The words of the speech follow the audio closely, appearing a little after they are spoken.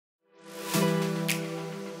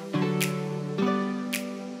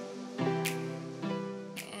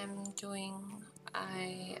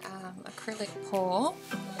acrylic pour.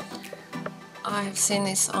 I have seen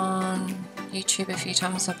this on YouTube a few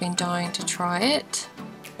times. I've been dying to try it.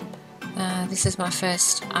 This is my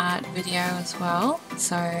first art video as well,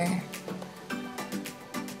 so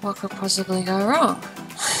what could possibly go wrong?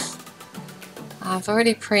 I've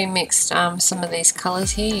already pre-mixed some of these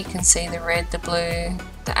colours here. You can see the red, the blue,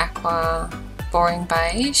 the aqua, boring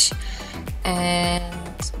beige,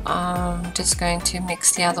 and I'm just going to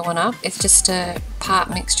mix the other one up. It's just a part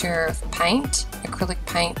mixture of paint, acrylic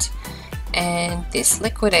paint, and this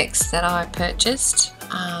liquidex that I purchased.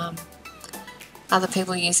 Other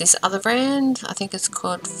people use this other brand. I think it's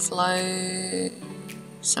called Flow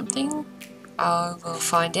something. I will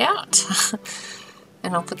find out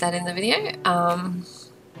and I'll put that in the video.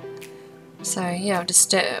 So yeah, I've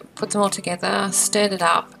just put them all together, stirred it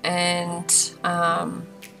up, and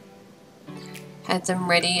had them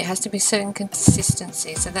ready. It has to be certain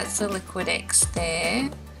consistency, so that's the liquidex there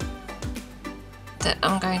that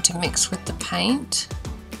I'm going to mix with the paint.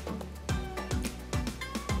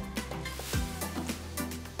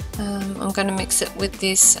 I'm going to mix it with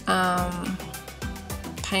this paint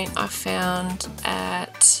I found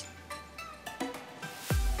at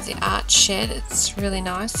the art shed. It's really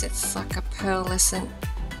nice. It's like a pearlescent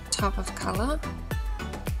type of colour.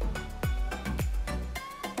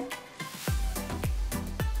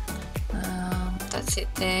 That's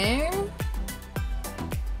it there.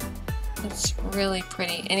 It's really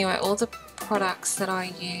pretty. Anyway, all the products that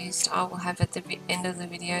I used I will have at the end of the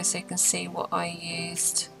video so you can see what I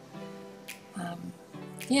used.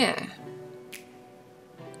 Yeah,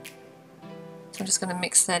 so I'm just going to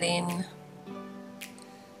mix that in,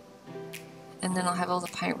 and then I'll have all the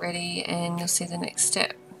paint ready and you'll see the next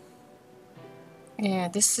step. Yeah,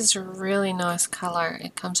 this is a really nice colour.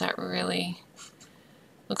 It comes out really,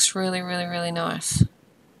 looks really nice.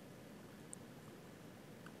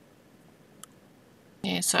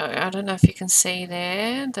 Yeah, so I don't know if you can see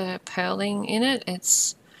there the purling in it.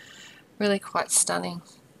 It's really quite stunning.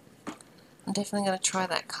 I'm definitely going to try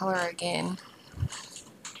that colour again.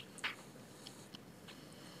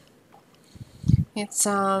 It's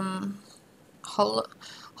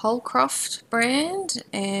Holcroft brand,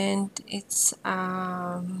 and it's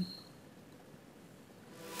pearl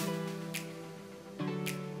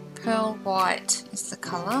white is the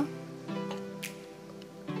colour.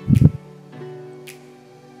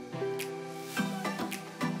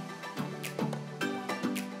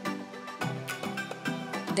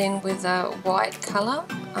 Then with a white colour,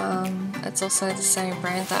 it's also the same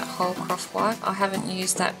brand, that Holcroft white. I haven't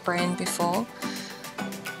used that brand before. Okay,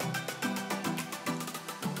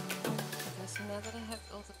 so now that I have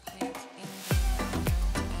all the paint in there,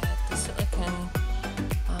 I'm going to add the silicone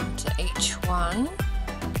to each one,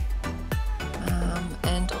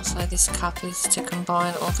 and also this cup is to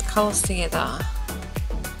combine all the colours together.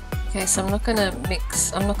 Okay, so I'm not going to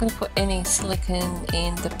mix, I'm not going to put any silicone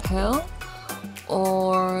in the pearl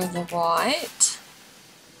or the white.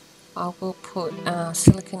 I will put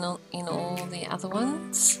silicone in all the other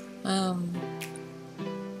ones.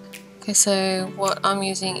 Okay, so what I'm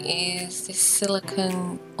using is this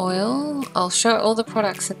silicone oil. I'll show all the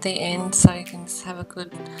products at the end so you can just have a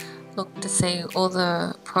good look to see all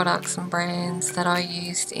the products and brands that I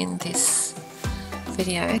used in this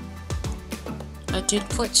video. I did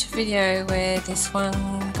watch a video where this one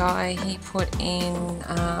guy, he put in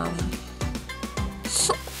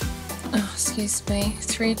oh, excuse me,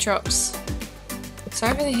 3 drops.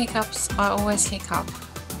 Sorry for the hiccups, I always hiccup.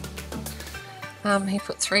 He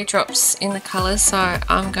put 3 drops in the colours, so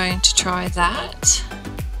I'm going to try that.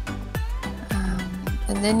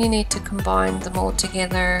 And then you need to combine them all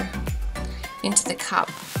together into the cup.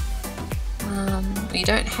 You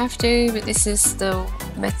don't have to, but this is the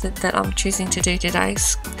method that I'm choosing to do today.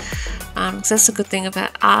 So that's the good thing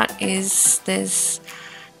about art, is there's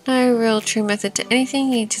no real true method to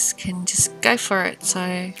anything. You can just go for it.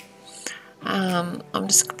 So I'm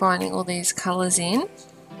just combining all these colours in,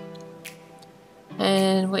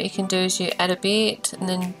 and what you can do is you add a bit and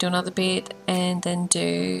then do another bit and then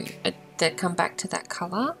then come back to that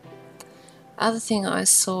colour. Other thing I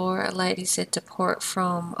saw, a lady said to pour it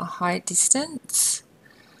from a high distance.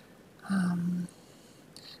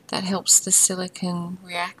 That helps the silicone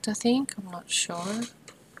react, I think. I'm not sure.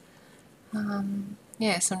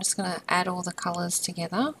 Yeah, so I'm just going to add all the colours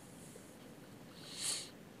together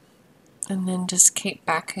and then just keep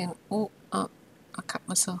back and oh, I cut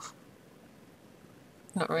myself.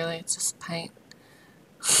 Not really, it's just paint.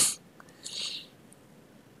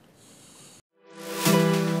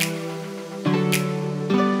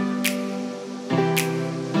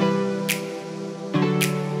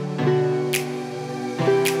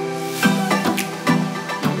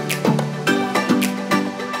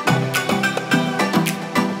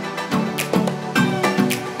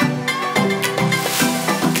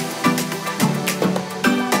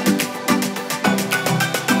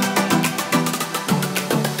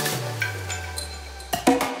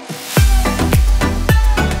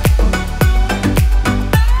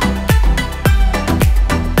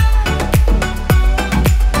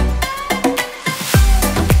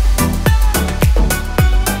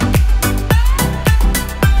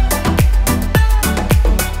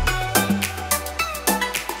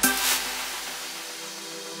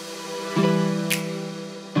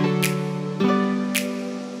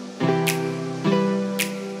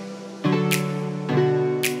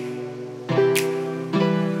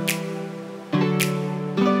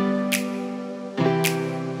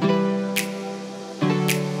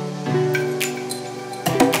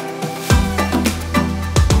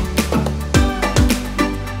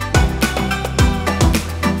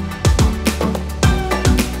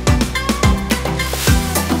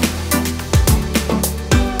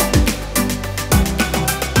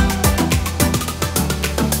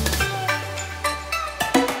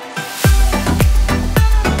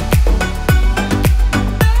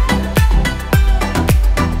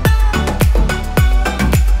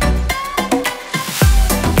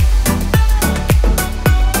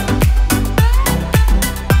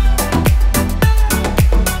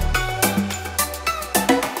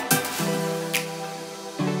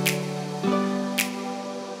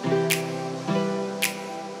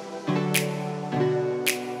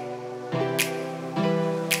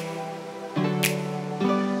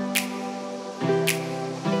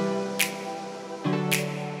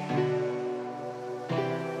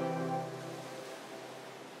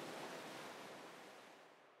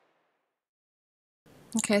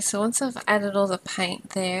 Okay, so once I've added all the paint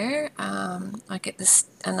there, I get this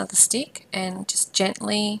another stick and just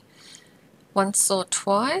gently, once or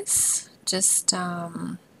twice, just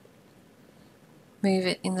move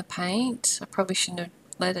it in the paint. I probably shouldn't have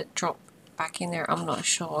let it drop back in there, I'm not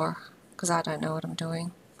sure, because I don't know what I'm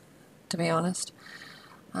doing, to be honest.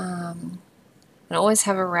 And always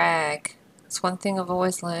have a rag. It's one thing I've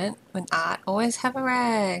always learnt with art, always have a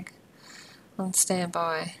rag on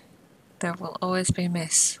standby. There will always be a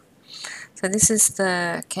mess. So this is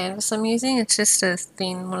the canvas I'm using. It's just a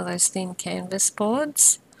thin, one of those thin canvas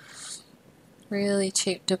boards. Really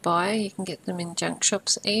cheap to buy. You can get them in junk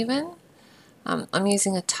shops even. I'm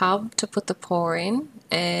using a tub to put the pour in,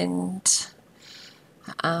 and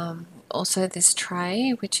also this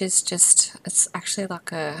tray, which is just, it's actually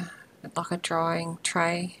like a drying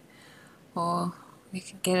tray, or you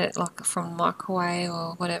can get it like from microwave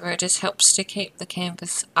or whatever. It just helps to keep the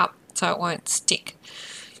canvas up so it won't stick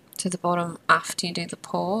to the bottom after you do the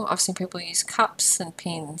pour. I've seen people use cups and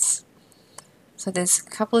pins. So there's a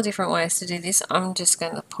couple of different ways to do this. I'm just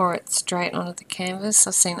going to pour it straight onto the canvas.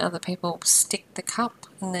 I've seen other people stick the cup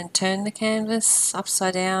and then turn the canvas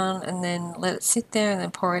upside down and then let it sit there and then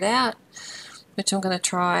pour it out, which I'm going to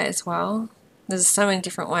try as well. There's so many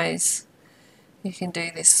different ways you can do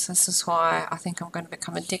this. This is why I think I'm going to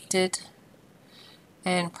become addicted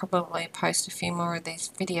and probably post a few more of these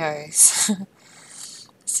videos.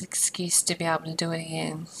 It's an excuse to be able to do it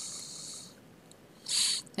again.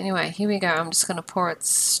 Anyway, here we go. I'm just going to pour it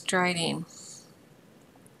straight in.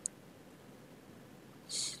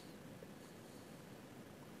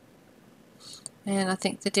 And I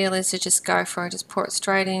think the deal is to just go for it. Just pour it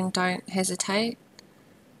straight in. Don't hesitate.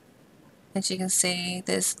 As you can see,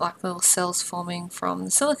 there's like little cells forming from the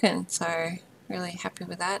silicone. So really happy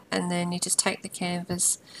with that. And then you just take the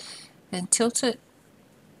canvas and tilt it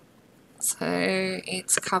so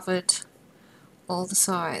it's covered all the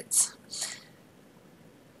sides.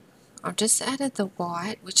 I've just added the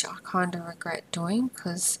white, which I kind of regret doing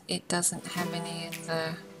because it doesn't have any of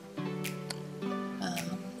the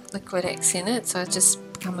liquidex in it, so it's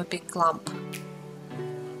just become a big lump.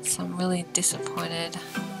 So I'm really disappointed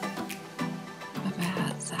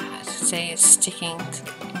about that. See, it's sticking to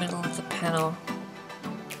the middle of the panel.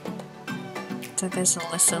 So there's a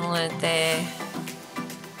lesson learned there.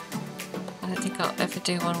 I don't think I'll ever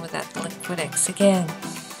do one without the liquidex again.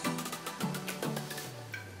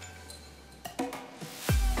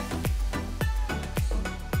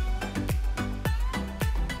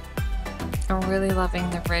 I'm really loving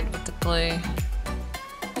the red with the blue.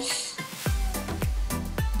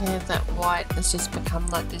 Yeah, that white has just become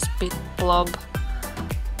like this big blob,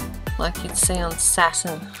 like you'd see on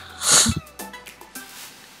Saturn.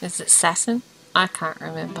 Is it Saturn? I can't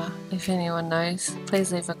remember. If anyone knows,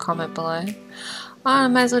 please leave a comment below. I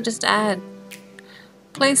may as well just add,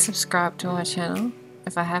 please subscribe to my channel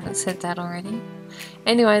if I haven't said that already.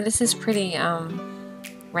 Anyway, this is pretty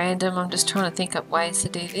random. I'm just trying to think up ways to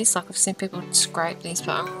do this. Like, I've seen people scrape these,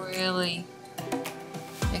 but I'm really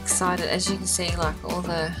excited. As you can see, like all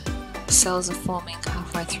the cells are forming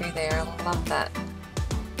halfway through there. I love that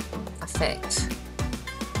effect.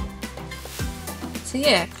 So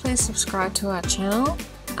yeah, please subscribe to our channel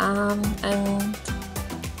and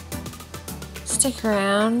stick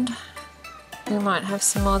around. We might have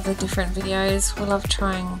some other different videos. We love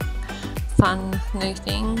trying fun new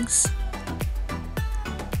things.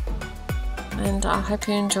 And I hope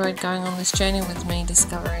you enjoyed going on this journey with me,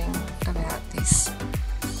 discovering about this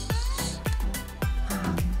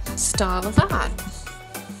style of art.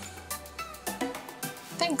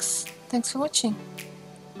 Thanks for watching.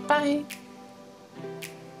 Bye.